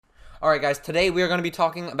All right, guys. Today we are going to be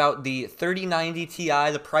talking about the 3090 Ti,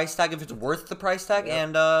 the price tag, if it's worth the price tag,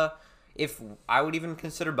 and if I would even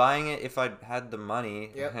consider buying it if I had the money.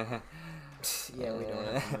 Yep. Yeah, we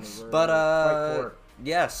don't have money. We're But quite poor.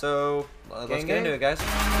 yeah. So let's get into it, guys.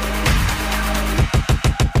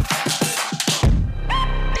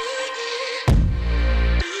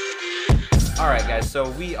 All right, guys. So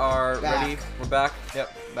we are ready. We're back.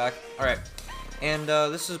 Yep, back. All right. And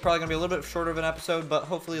this is probably going to be a little bit shorter of an episode, but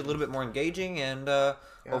hopefully a little bit more engaging, and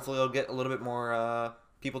hopefully it'll get a little bit more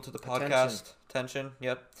people to the podcast. Attention.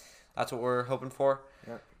 Yep. That's what we're hoping for.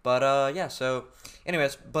 Yep. But, yeah, so,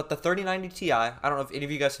 anyways, but the 3090 Ti, I don't know if any of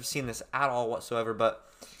you guys have seen this at all whatsoever,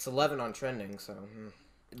 but... It's 11 on trending, so...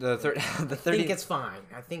 I think it's fine.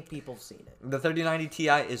 I think people have seen it. The 3090 Ti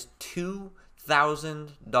is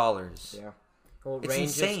 $2,000. Yeah. Well, It's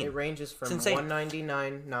insane. It ranges from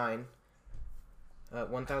 $199.9...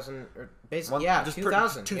 1,000 or basically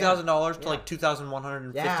 $2,000 $2,000 to like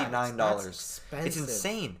 $2,159. That's expensive. It's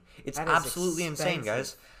insane. It's that is absolutely insane,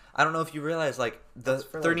 guys. I don't know if you realize, like, the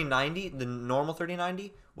 3090, the normal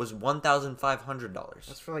 3090 was $1,500.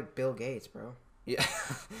 That's for like Bill Gates, bro. Yeah,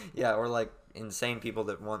 yeah, or like insane people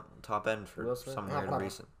that want top end for some weird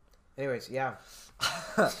reason. Anyways, yeah.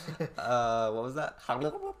 What was that?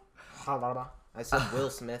 I said Will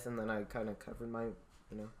Smith, and then I kind of covered my,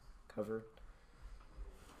 cover.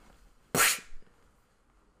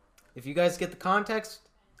 If you guys get the context,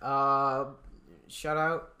 shout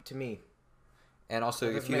out to me. And also,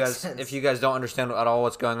 if you guys don't understand at all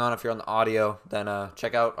what's going on, if you're on the audio, then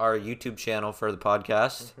check out our YouTube channel for the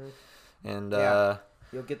podcast, and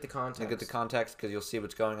you'll get the context. You'll get the context because you'll see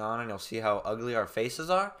what's going on, and you'll see how ugly our faces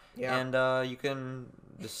are, and you can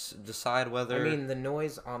decide whether. I mean, the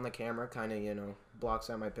noise on the camera kind of blocks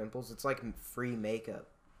out my pimples. It's like free makeup.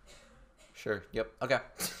 Sure. Yep. Okay.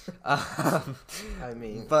 I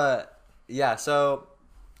mean, but yeah. So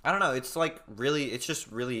I don't know. It's like it's just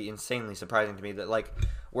really insanely surprising to me that like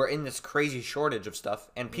we're in this crazy shortage of stuff,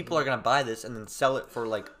 and people are gonna buy this and then sell it for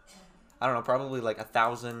like I don't know, probably like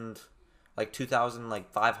 $1,000, like $2,000,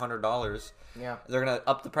 like $500. Yeah. They're gonna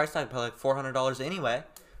up the price tag by like $400 anyway.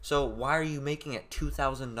 So why are you making it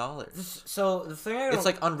 $2,000? So the thing it's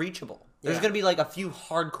like unreachable. There's gonna be like a few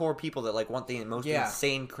hardcore people that like want the most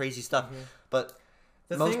insane, crazy stuff, but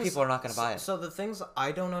most people are not gonna buy it. So the things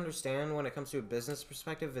I don't understand when it comes to a business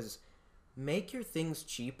perspective is make your things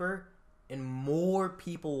cheaper, and more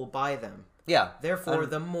people will buy them. Yeah. Therefore,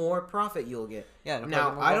 the more profit you'll get. Yeah.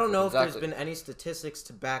 Now I don't know if there's been any statistics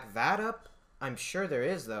to back that up. I'm sure there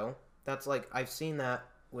is though. That's like I've seen that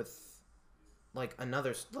with like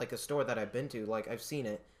a store that I've been to. Like I've seen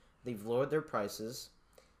it. They've lowered their prices.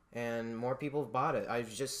 And more people have bought it.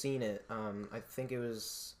 I've just seen it. I think it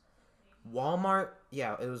was Walmart.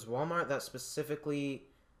 Yeah, it was Walmart that specifically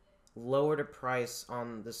lowered a price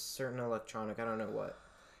on this certain electronic. I don't know what.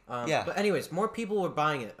 But anyways, more people were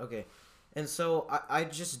buying it. Okay. And so I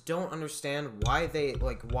just don't understand why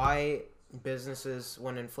why businesses,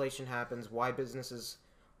 when inflation happens, why businesses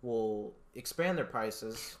will expand their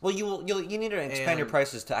prices. Well, you need to expand your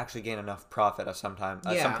prices to actually gain enough profit at some point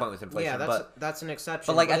with inflation. Yeah, that's an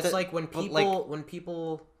exception. But it's like when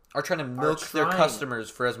people are trying to milk their customers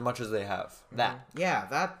for as much as they have. That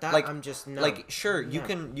like, I'm just no. Like sure, you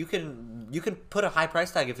can put a high price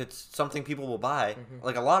tag if it's something people will buy.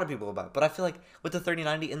 Like a lot of people will buy. But I feel like with the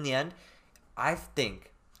 3090 in the end, I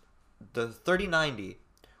think the 3090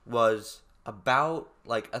 was about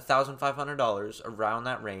like $1,500 around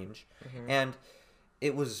that range, and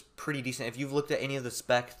it was pretty decent. If you've looked at any of the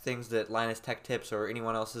spec things that Linus Tech Tips or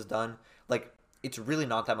anyone else has done, like it's really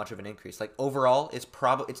not that much of an increase. Like overall, it's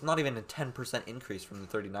not even a 10% increase from the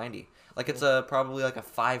 3090. Like it's probably like a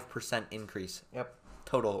 5% increase. Yep.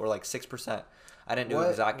 Total, or like 6%. I didn't do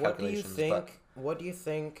exact calculations. What do you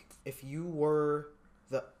think if you were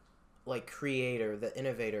the creator, the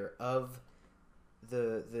innovator of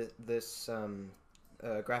this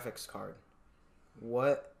graphics card,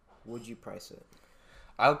 what would you price it?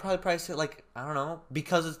 I would probably price it like, I don't know,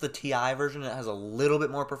 because it's the TI version, it has a little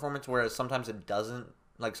bit more performance, whereas sometimes it doesn't.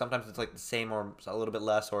 Like sometimes it's like the same or a little bit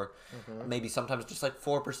less, or maybe sometimes just like 4%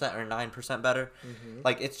 or 9% better.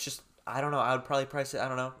 Like it's just, I don't know, I would probably price it, I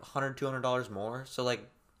don't know, $100, $200 more. So like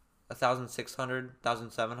 $1,600,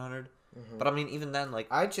 $1,700. But I mean, even then, like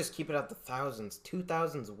I'd just keep it at the thousands.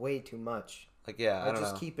 2,000's way too much. Like I don't know.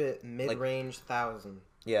 Just keep it mid-range 1,000.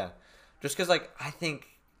 Yeah, just because like I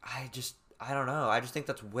don't know. I just think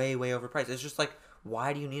that's way overpriced. It's just like,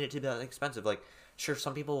 why do you need it to be that expensive? Like, sure,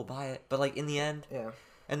 some people will buy it, but like in the end,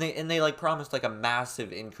 and they like promised like a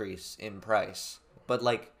massive increase in price, but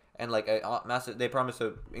like and like a massive. They promised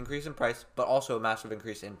an increase in price, but also a massive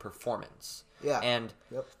increase in performance. Yeah. And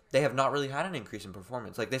they have not really had an increase in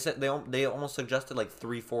performance. Like they said, they almost suggested like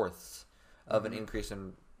 3/4 of an increase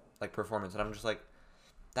in like performance, and I'm just like,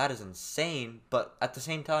 that is insane. But at the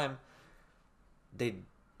same time, they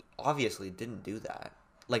obviously didn't do that.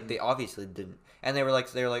 Like they obviously didn't, and they were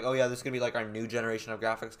like, oh yeah, this is gonna be like our new generation of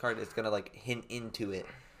graphics card. It's gonna like hint into it,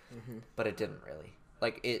 but it didn't really.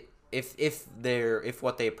 Like it, if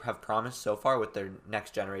what they have promised so far with their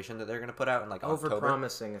next generation that they're gonna put out in like October,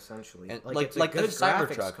 over-promising essentially, and like it's a like good the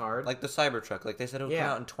graphics card, like the Cybertruck, like they said it would come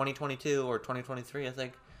out in 2022 or 2023, I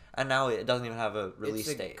think, and now it doesn't even have a release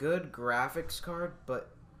date. It's a good graphics card,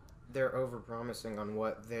 but they're over-promising on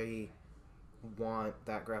what they want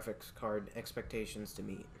that graphics card expectations to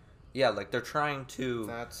meet. Yeah, like they're trying to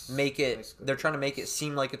make it. Basically. They're trying to make it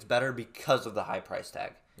seem like it's better because of the high price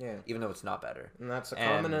tag. Yeah, even though it's not better. And that's a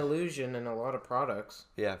common illusion in a lot of products.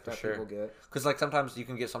 Yeah, for sure. People get. Because like sometimes you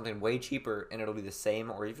can get something way cheaper and it'll be the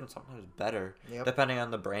same, or even sometimes better, depending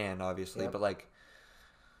on the brand, obviously. But like,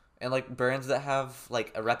 and like brands that have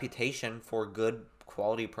like a reputation for good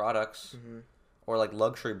quality products, or like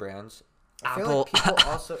luxury brands. I feel like people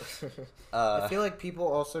also. I feel like people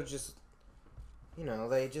also just,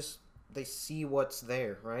 they see what's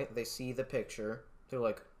there, right? They see the picture. They're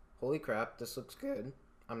like, "Holy crap, this looks good."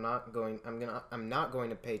 I'm not going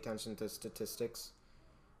to pay attention to statistics.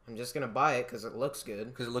 I'm just gonna buy it because it looks good.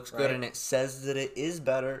 Because it looks good and it says that it is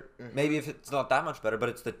better. Maybe if it's not that much better, but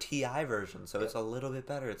it's the TI version, so it's a little bit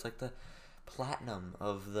better. It's like the platinum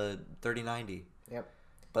of the 3090. Yep.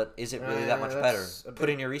 But is it really that much better? Put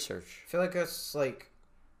in your research. I feel like that's like,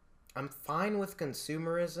 I'm fine with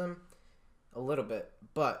consumerism, a little bit,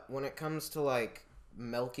 but when it comes to like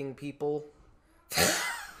milking people.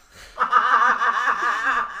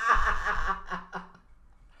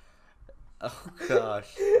 Oh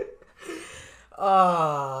gosh.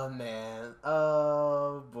 Oh man.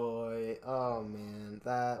 Oh boy. Oh man.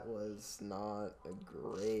 That was not a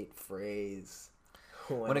great phrase.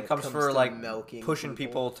 When it comes for like pushing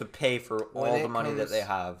people to pay for all the money that they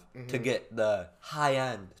have to get the high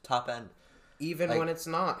end, top end. Even like, when it's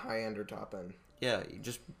not high end or top end. Yeah,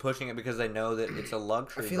 just pushing it because they know that it's a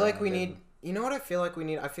luxury. I feel like we need. You know what I feel like we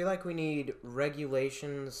need? I feel like we need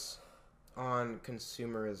regulations on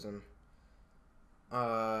consumerism.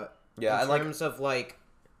 In terms of like,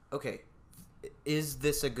 okay, is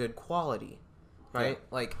this a good quality? Right? Yeah.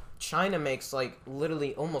 Like China makes like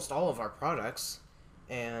literally almost all of our products,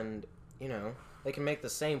 and they can make the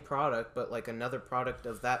same product, but like another product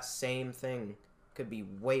of that same thing could be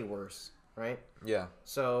way worse, right? Yeah.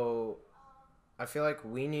 So, I feel like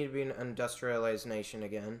we need to be an industrialized nation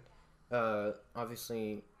again.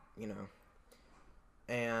 Obviously,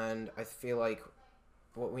 and I feel like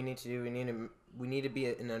what we need to do, we need to be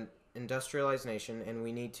an industrialized nation, and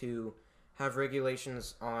we need to have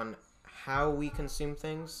regulations on how we consume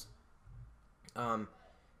things. And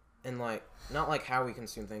like, not like how we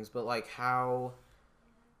consume things, but like how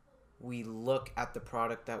we look at the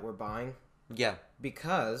product that we're buying. Yeah.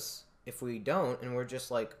 Because if we don't, and we're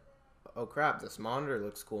just like, oh crap, this monitor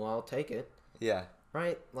looks cool, I'll take it. Yeah.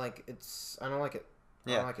 Right? Like, I don't like it.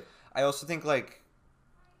 Yeah. I don't like it. I also think, like,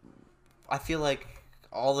 I feel like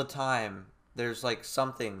all the time there's, like,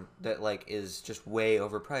 something that, like, is just way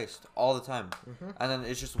overpriced all the time. And then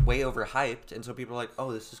it's just way overhyped, and so people are like,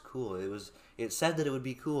 oh, this is cool. It said that it would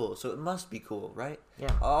be cool, so it must be cool, right?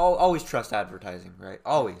 Yeah. I'll always trust advertising, right?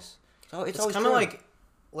 Always. So it's always kind of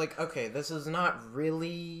like, okay, this is not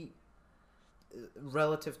really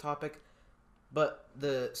relative topic, but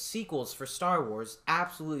the sequels for Star Wars,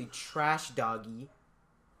 absolutely trash doggy.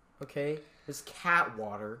 Okay? It's cat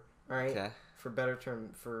water, alright? Okay. For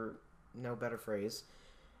no better phrase.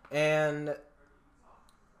 And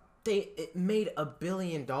it made $1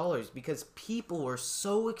 billion because people were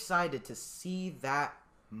so excited to see that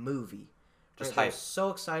movie. Just They were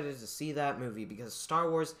so excited to see that movie because Star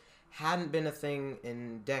Wars hadn't been a thing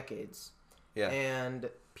in decades. Yeah. And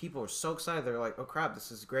people were so excited. They're like, oh crap,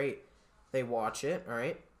 this is great. They watch it,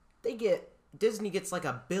 alright? Disney gets like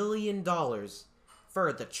 $1 billion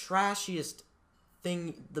for the trashiest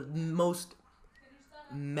thing, the most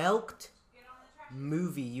milked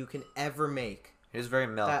movie you can ever make. It is very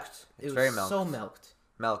milked. It's very milked. So milked.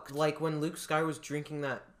 Milked. Like when Luke Skywalker was drinking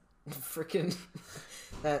that freaking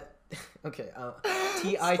TITTY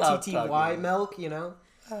milk,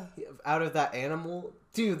 out of that animal.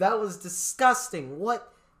 Dude, that was disgusting.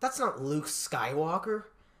 What? That's not Luke Skywalker.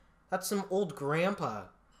 That's some old grandpa.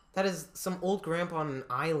 That is some old grandpa on an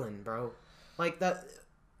island, bro. Like, that...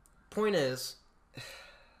 Point is,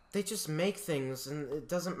 they just make things, and it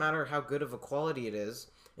doesn't matter how good of a quality it is.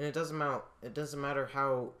 and it doesn't matter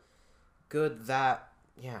how good that.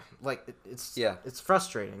 Yeah, like it's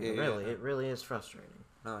frustrating. It really is frustrating.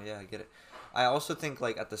 No, yeah, I get it. I also think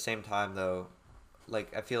like at the same time though,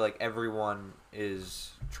 like I feel like everyone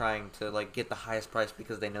is trying to like get the highest price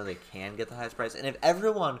because they know they can get the highest price, and if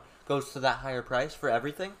everyone goes to that higher price for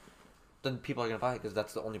everything, then people are gonna buy it because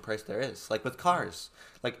that's the only price there is. Like with cars,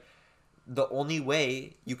 like the only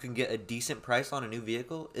way you can get a decent price on a new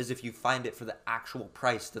vehicle is if you find it for the actual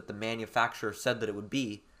price that the manufacturer said that it would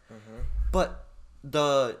be. Mm-hmm. But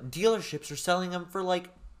the dealerships are selling them for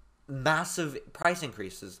like massive price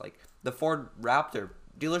increases. Like the Ford Raptor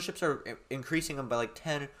dealerships are increasing them by like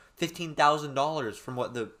 $10,000-$15,000 from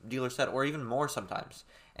what the dealer said, or even more sometimes.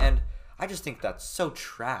 And I just think that's so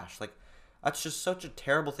trash. Like that's just such a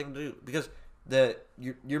terrible thing to do because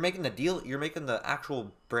you're making you're making the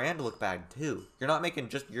actual brand look bad too. You're not making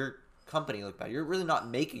just your company look bad. You're really not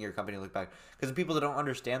making your company look bad because the people that don't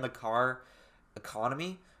understand the car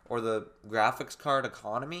economy or the graphics card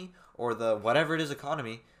economy or the whatever it is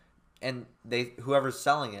economy, and whoever's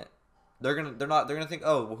selling it, they're gonna think,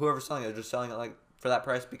 oh, well, whoever's selling it, they're just selling it like for that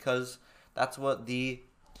price because that's what the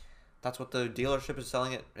dealership is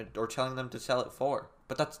selling it or telling them to sell it for.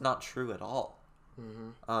 But that's not true at all.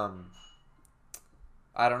 Mm-hmm.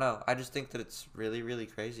 I don't know. I just think that it's really, really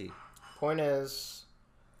crazy. Point is,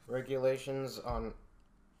 regulations on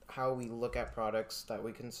how we look at products that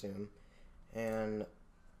we consume, and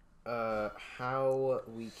how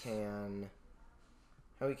we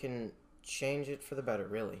can change it for the better.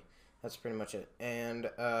 Really, that's pretty much it. And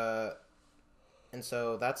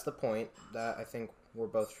so that's the point that I think we're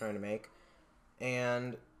both trying to make.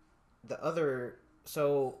 And the other.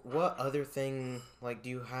 So, what other thing, like, do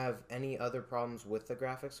you have any other problems with the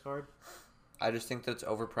graphics card? I just think that it's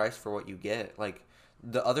overpriced for what you get. Like,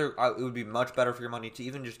 it would be much better for your money to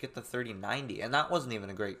even just get the 3090, and that wasn't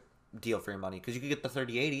even a great deal for your money, because you could get the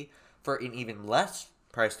 3080 for an even less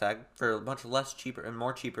price tag, for a much less cheaper and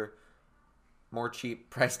more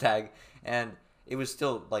cheap price tag, and it was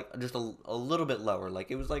still, like, just a little bit lower.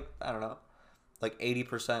 Like, it was, like, I don't know, like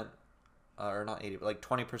 80%, or not 80, but like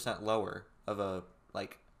 20% lower of a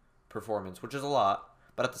like performance, which is a lot,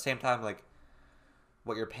 but at the same time, like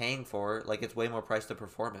what you're paying for, like it's way more price to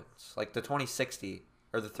performance. Like the 2060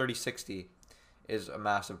 or the 3060 is a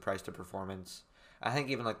massive price to performance. I think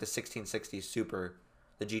even like the 1660 Super,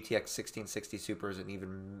 the GTX 1660 Super is an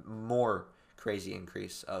even more crazy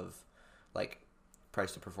increase of like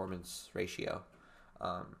price to performance ratio.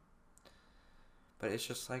 But it's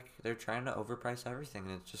just like they're trying to overprice everything,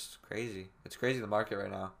 and it's just crazy. It's crazy the market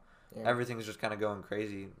right now. Yeah. Everything's just kind of going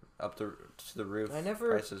crazy to the roof.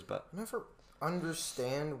 Prices, but I never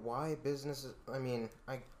understand why businesses. I mean,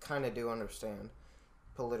 I kind of do understand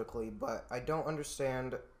politically, but I don't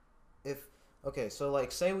understand if. Okay, so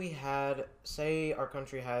like, say our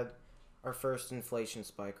country had our first inflation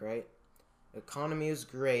spike, right? Economy is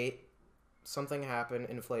great. Something happened,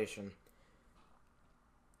 inflation.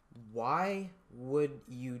 Why would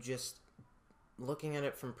you just, looking at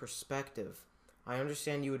it from perspective, I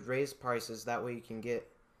understand you would raise prices, that way you can get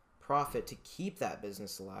profit to keep that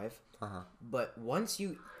business alive. Uh-huh. But once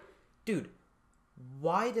you, dude,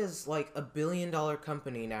 why does like $1 billion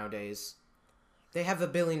company nowadays, they have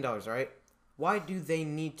 $1 billion, right? Why do they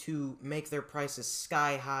need to make their prices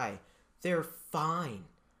sky high? They're fine.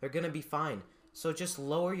 They're going to be fine. So just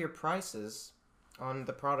lower your prices on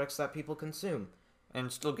the products that people consume. And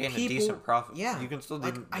still gain a decent profit. Yeah. You can still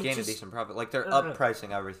gain a decent profit. Like, they're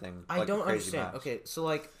up-pricing everything. I don't understand. Mass. Okay, so,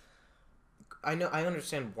 like, I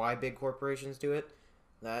understand why big corporations do it.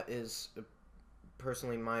 That is,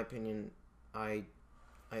 personally, my opinion, I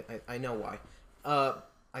know why.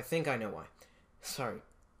 I think I know why. Sorry.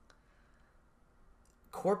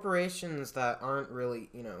 Corporations that aren't really,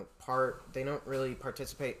 they don't really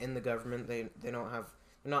participate in the government. They're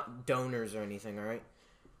not donors or anything, alright?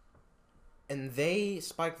 And they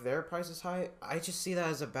spike their prices high. I just see that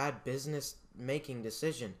as a bad business making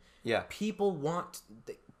decision. Yeah. People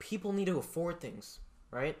need to afford things,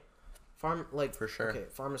 right? For sure. Okay,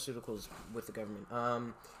 pharmaceuticals with the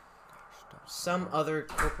government. Some other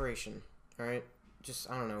corporation, all right?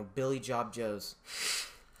 Just, I don't know, Billy Job Joe's.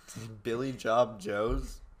 Billy Job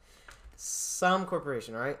Joe's? Some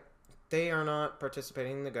corporation, all right? They are not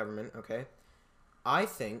participating in the government, okay? I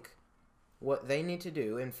think what they need to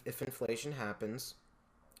do, if inflation happens,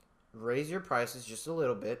 raise your prices just a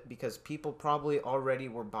little bit, because people probably already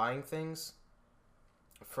were buying things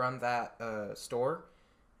from that store,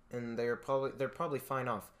 and they're probably fine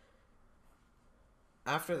off.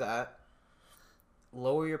 After that,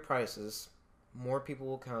 lower your prices, more people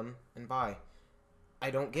will come and buy. I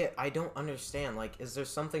don't understand. Like, is there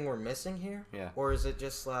something we're missing here? Yeah. Or is it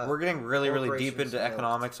just we're getting really deep into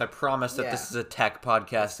economics. I promise that this is a tech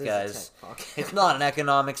podcast, guys. It's not an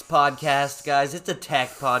economics podcast, guys. It's a tech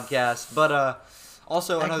podcast. But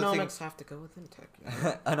also economics have to go within tech.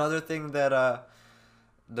 Yeah. Another thing that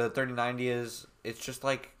the 3090 is, it's just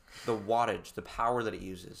like the wattage, the power that it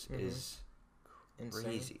uses is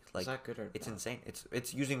crazy. Like, is that good or it's bad? insane.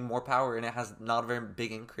 It's using more power and it has not a very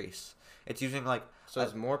big increase. It's using like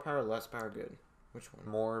is more power, less power good? Which one?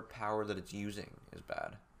 More power that it's using is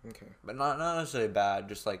bad. Okay. But not necessarily bad,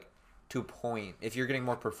 just like to a point. If you're getting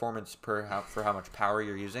more performance for how much power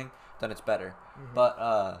you're using, then it's better. But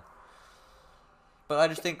I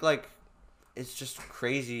just think like it's just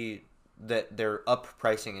crazy that they're up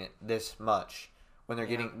pricing it this much when they're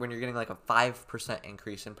when you're getting like a 5%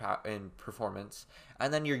 increase in performance,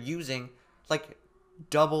 and then you're using like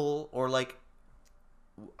double or like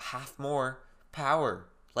half more power.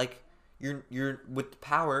 Like you're with the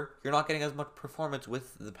power, you're not getting as much performance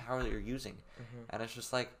with the power that you're using, and it's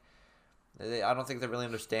just like I don't think they really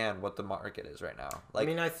understand what the market is right now. Like, I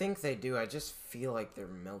mean, I think they do. I just feel like they're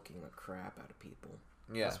milking the crap out of people.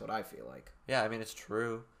 Yeah, that's what I feel like. Yeah, I mean, it's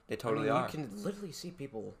true. They totally are. You can literally see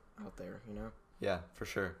people out there, you know. Yeah, for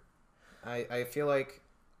sure. I feel like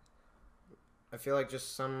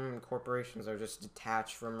just some corporations are just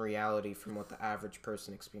detached from reality, from what the average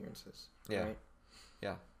person experiences. Yeah. Right?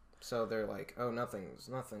 Yeah. So they're like, oh, nothing's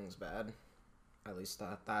bad. At least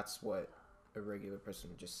that's what a regular person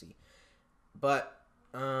would just see. But,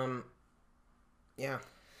 yeah.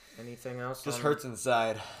 Anything else? Just hurts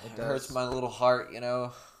inside. It hurts my little heart, you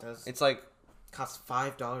know. It's like costs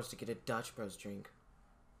 $5 to get a Dutch Bros drink.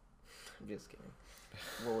 I'm just kidding.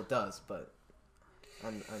 Well, it does, but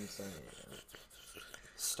I'm saying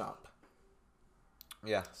stop.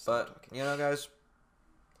 Yeah, but talking. You know, guys,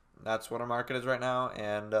 that's what our market is right now,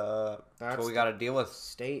 and that's what we got to deal with.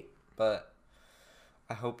 State. But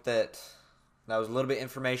I hope that was a little bit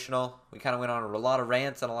informational. We kind of went on a lot of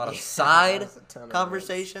rants and a lot of side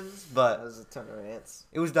conversations, but that was a ton of rants.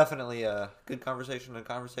 It was definitely a good conversation,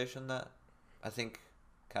 that I think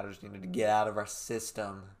kind of just needed to get out of our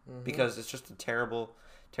system because it's just a terrible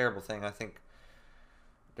thing. I think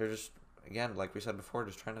they're just, again, like we said before,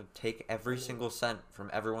 just trying to take every single cent from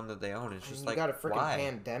everyone that they own. It's just like, you got a freaking why?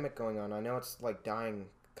 Pandemic going on. I know it's like dying,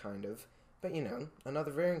 kind of, but you know,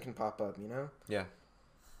 another variant can pop up. You know. Yeah.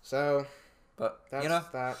 So. But that's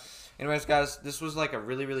that. Anyways, guys, this was like a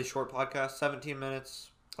really short podcast, 17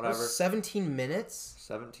 minutes, whatever. 17 minutes.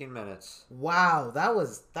 17 minutes. Wow, that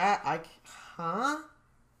was that. Huh?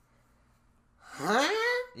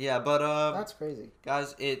 Yeah, but that's crazy,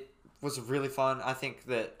 guys. It was really fun. I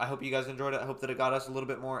hope you guys enjoyed it. I hope that it got us a little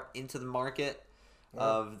bit more into the market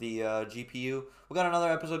of the GPU. We got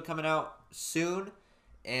another episode coming out soon,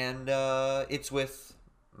 and it's with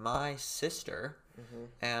my sister.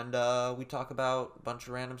 And we talk about a bunch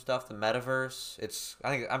of random stuff, the metaverse. I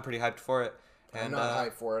think I'm pretty hyped for it. And, I'm not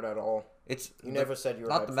hyped for it at all. You never said you were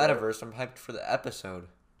not hyped the metaverse. I'm hyped for the episode.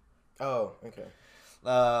 Oh, okay.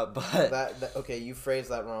 But okay, you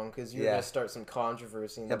phrased that wrong because you're gonna start some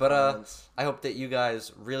controversy. I hope that you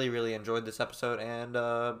guys really enjoyed this episode and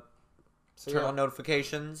turn on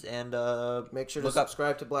notifications and make sure to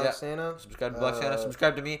subscribe to Black Santa. Subscribe to Black Santa.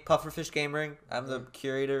 Subscribe to me, Pufferfish Gamering. I'm the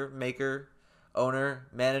curator, maker, owner,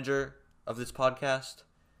 manager of this podcast.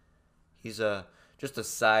 He's just a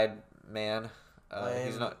side man.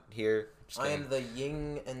 He's not here. I am the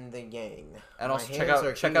yin and the yang. And also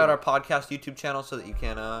check out our podcast YouTube channel so that you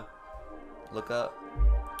can look up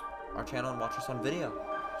our channel and watch us on video.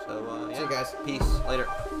 So see you guys. Peace. Later.